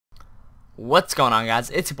What's going on, guys?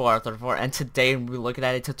 It's your boy R34, and today we're looking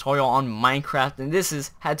at a tutorial on Minecraft, and this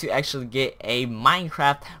is how to actually get a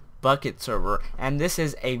Minecraft bucket server. And this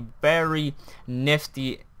is a very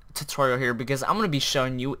nifty tutorial here because I'm going to be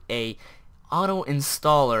showing you a auto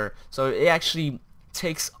installer. So it actually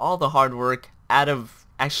takes all the hard work out of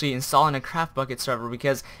actually installing a CraftBukkit server,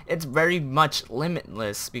 because it's very much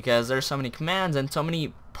limitless because there's so many commands and so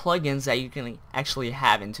many plugins that you can actually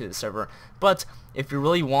have into the server. But if you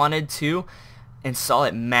really wanted to install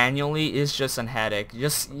it manually, it's just a headache. You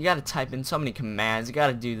gotta type in so many commands, you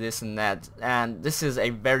gotta do this and that, and this is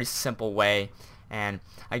a very simple way. And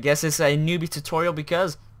I guess it's a newbie tutorial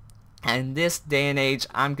because in this day and age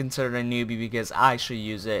I'm considered a newbie because I actually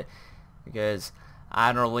use it, because I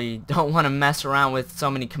really don't want to mess around with so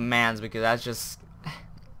many commands because that's just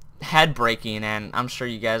head breaking, and I'm sure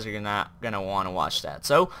you guys are gonna want to watch that.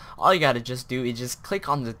 So all you gotta just do is just click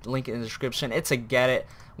on the link in the description. It's a Get It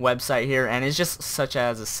website here, and it's just such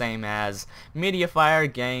as the same as Mediafire,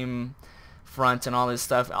 Gamefront, and all this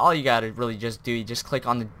stuff. All you gotta really just do is just click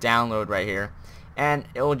on the download right here, and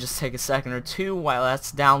it will just take a second or two while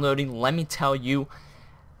that's downloading. Let me tell you,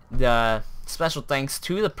 the special thanks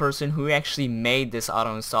to the person who actually made this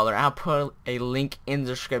auto installer. I'll put a link in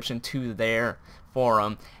the description to their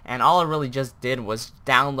forum, and all I really just did was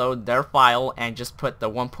download their file and just put the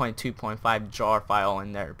 1.2.5 jar file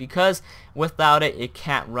in there, because without it it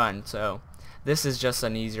can't run. So this is just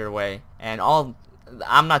an easier way, and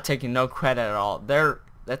I'm not taking no credit at all.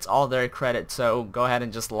 That's all their credit, so go ahead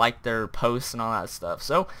and just like their posts and all that stuff.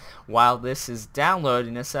 So while this is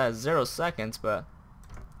downloading, it says 0 seconds, but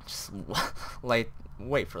just wait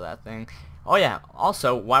for that thing. Oh yeah,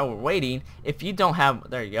 also while we're waiting, if you don't have,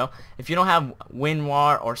 there you go, if you don't have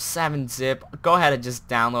WinRAR or 7-zip, go ahead and just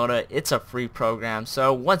download it. It's a free program.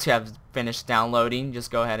 So once you have finished downloading, just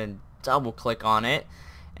go ahead and double click on it,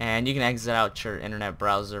 and you can exit out your internet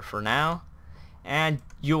browser for now, and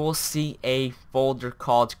you will see a folder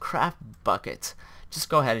called CraftBukkit. Just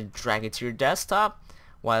go ahead and drag it to your desktop.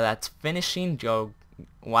 While that's finishing,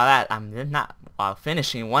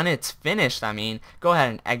 when it's finished, go ahead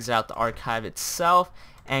and exit out the archive itself,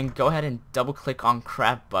 and go ahead and double click on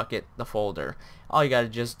CraftBukkit, the folder. All you gotta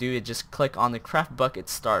just do is just click on the CraftBukkit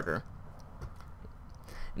starter.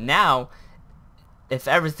 Now, if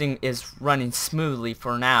everything is running smoothly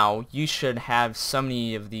for now, you should have so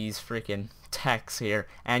many of these freaking texts here,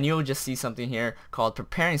 and you'll just see something here called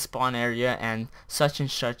preparing spawn area and such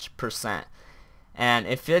 %. And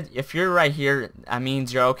if you're right here, that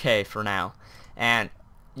means you're okay for now. And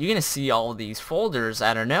you're gonna see all of these folders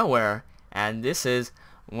out of nowhere, and this is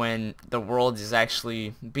when the world is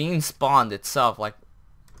actually being spawned itself. Like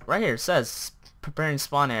right here it says preparing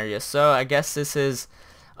spawn area, so I guess this is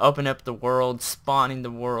open up the world, spawning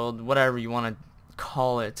the world, whatever you want to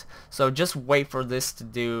call it. So just wait for this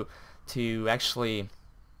to actually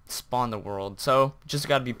spawn the world. So just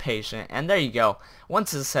gotta be patient, and there you go.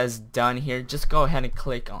 Once it says done here, just go ahead and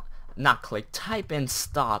type in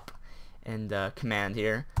stop in the command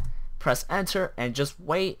here, press enter, and just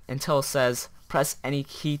wait until it says press any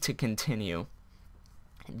key to continue.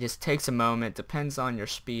 It just takes a moment, depends on your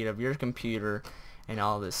speed of your computer and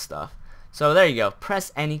all this stuff. So there you go,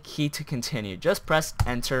 press any key to continue, just press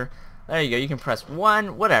enter. There you go, you can press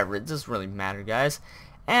 1, whatever, it doesn't really matter, guys.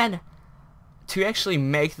 And to actually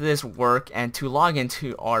make this work and to log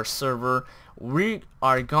into our server, we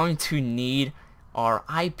are going to need our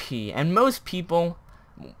IP, and most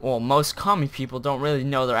common people don't really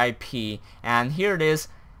know their IP, and here it is.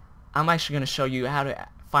 I'm actually going to show you how to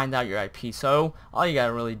find out your IP. So all you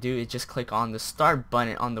gotta really do is just click on the start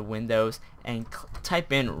button on the Windows and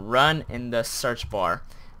type in run in the search bar,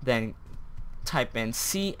 then type in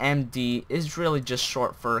CMD, is really just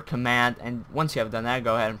short for command, and once you have done that,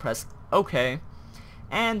 go ahead and press OK,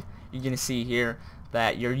 and you're gonna see here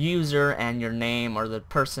that your user and your name, or the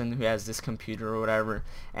person who has this computer or whatever,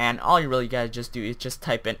 and all you really gotta just do is just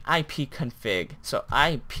type in ipconfig. So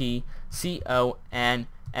ipconfig,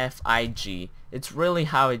 it's really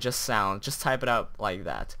how it just sounds. Just type it out like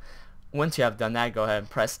that. Once you have done that, go ahead and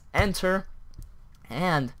press enter,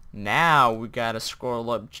 and now we gotta scroll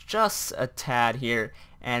up just a tad here,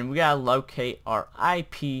 and we gotta locate our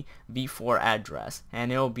IPv4 address,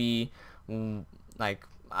 and it'll be like,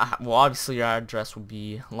 well, obviously your address will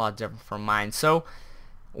be a lot different from mine. So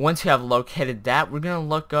once you have located that, we're gonna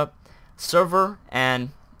look up server,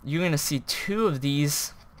 and you're gonna see two of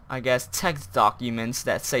these, I guess, text documents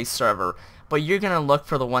that say server, but you're gonna look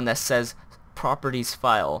for the one that says properties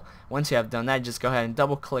file. Once you have done that, just go ahead and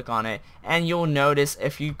double click on it, and you'll notice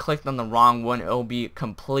if you clicked on the wrong one, it'll be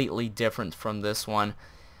completely different from this one.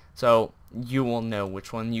 So you will know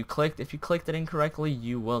which one you clicked. If you clicked it incorrectly,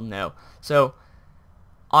 you will know. So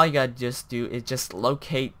all you gotta just do is just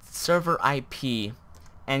locate server IP,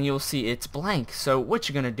 and you'll see it's blank. So what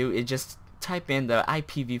you're gonna do is just type in the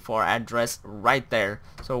IPv4 address right there.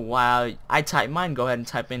 So while I type mine, go ahead and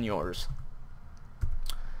type in yours.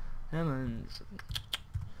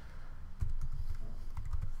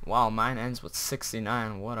 Wow, mine ends with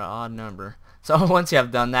 69. What an odd number. So once you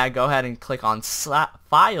have done that, go ahead and click on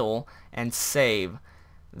File and Save.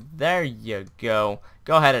 There you go.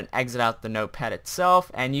 Go ahead and exit out the notepad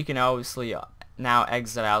itself, and you can obviously now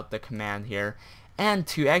exit out the command here. And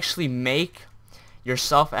to actually make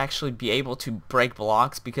yourself actually be able to break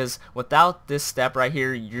blocks, because without this step right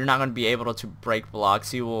here, you're not going to be able to break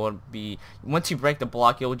blocks. You will be, once you break the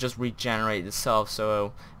block, it will just regenerate itself,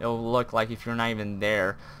 so it'll look like if you're not even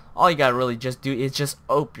there. All you gotta really just do is just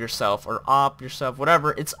op yourself or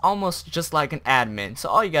whatever. It's almost just like an admin. So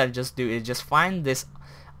all you gotta just do is just find this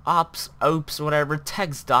ops, whatever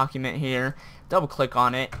text document here, double click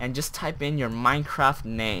on it, and just type in your Minecraft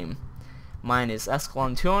name. Mine is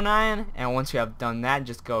Escalon209, and once you have done that,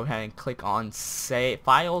 just go ahead and click on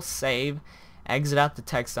File, Save, exit out the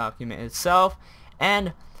text document itself,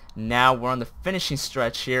 and now we're on the finishing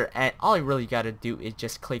stretch here, and all you really got to do is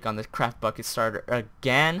just click on the CraftBukkit starter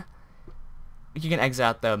again. You can exit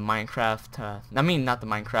out the Minecraft,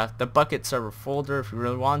 the Bukkit server folder if you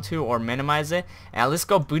really want to, or minimize it, and let's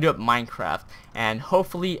go boot up Minecraft, and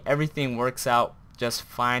hopefully everything works out just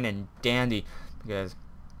fine and dandy, because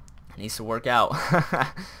it needs to work out.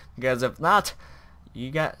 Because if not,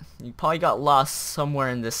 you probably got lost somewhere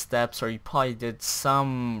in the steps, or you probably did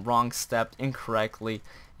some wrong step incorrectly,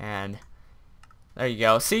 and there you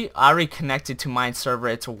go. See, I already connected to my server.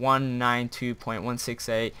 It's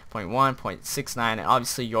 192.168.1.69, and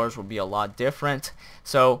obviously yours will be a lot different.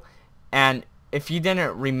 So, and if you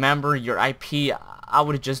didn't remember your IP, I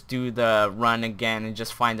would just do the run again and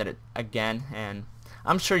just find it again, and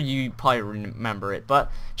I'm sure you probably remember it,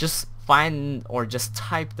 but just find or just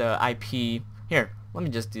type the IP here. Let me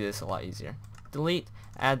just do this a lot easier. Delete,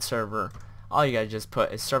 add server. All you gotta just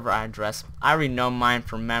put is server address. I already know mine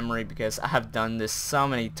from memory because I have done this so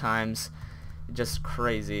many times. Just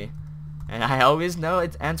crazy. And I always know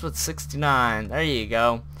it ends with 69. There you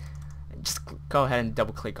go. Just go ahead and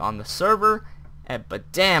double click on the server.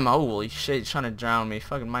 But damn, holy shit, he's trying to drown me.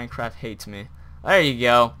 Fucking Minecraft hates me. There you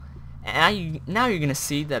go. And now you're gonna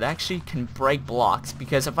see that I actually can break blocks,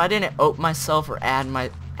 because if I didn't open myself or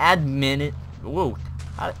admin it, whoa,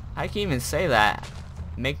 I can't even say that.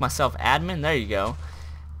 Make myself admin. There you go.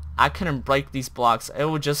 I couldn't break these blocks. It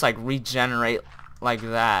would just like regenerate like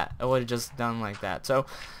that. It would have just done like that. So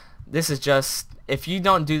this is just, if you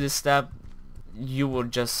don't do this step, you will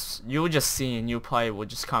just see, and you probably will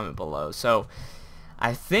just comment below. So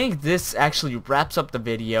I think this actually wraps up the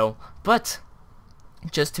video, but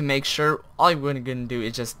just to make sure, all you're going to do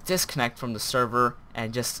is just disconnect from the server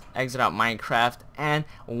and just exit out Minecraft. And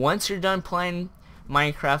once you're done playing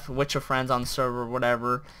Minecraft with your friends on the server or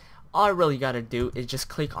whatever, all you really got to do is just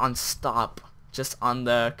click on stop just on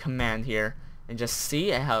the command here, and just see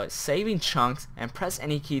how it's saving chunks, and press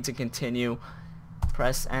any key to continue.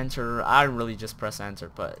 Press enter. I really just press enter,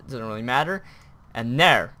 but it doesn't really matter. And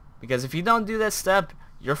there, because if you don't do that step,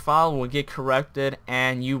 your file will get corrupted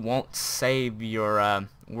and you won't save your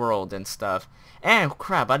world and stuff. And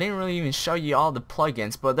crap, I didn't really even show you all the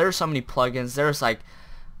plugins, but there's so many plugins. There's like,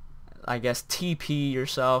 I guess, TP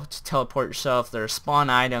yourself, to teleport yourself. There's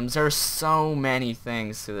spawn items. There's so many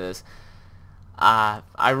things to this.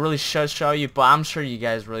 I really should show you, but I'm sure you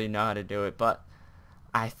guys really know how to do it. But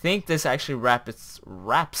I think this actually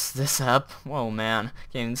wraps this up. Whoa, man,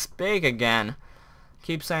 can't even speak again.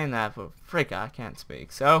 Keep saying that, but frick, I can't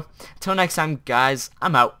speak. So until next time, guys,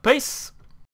 I'm out. Peace.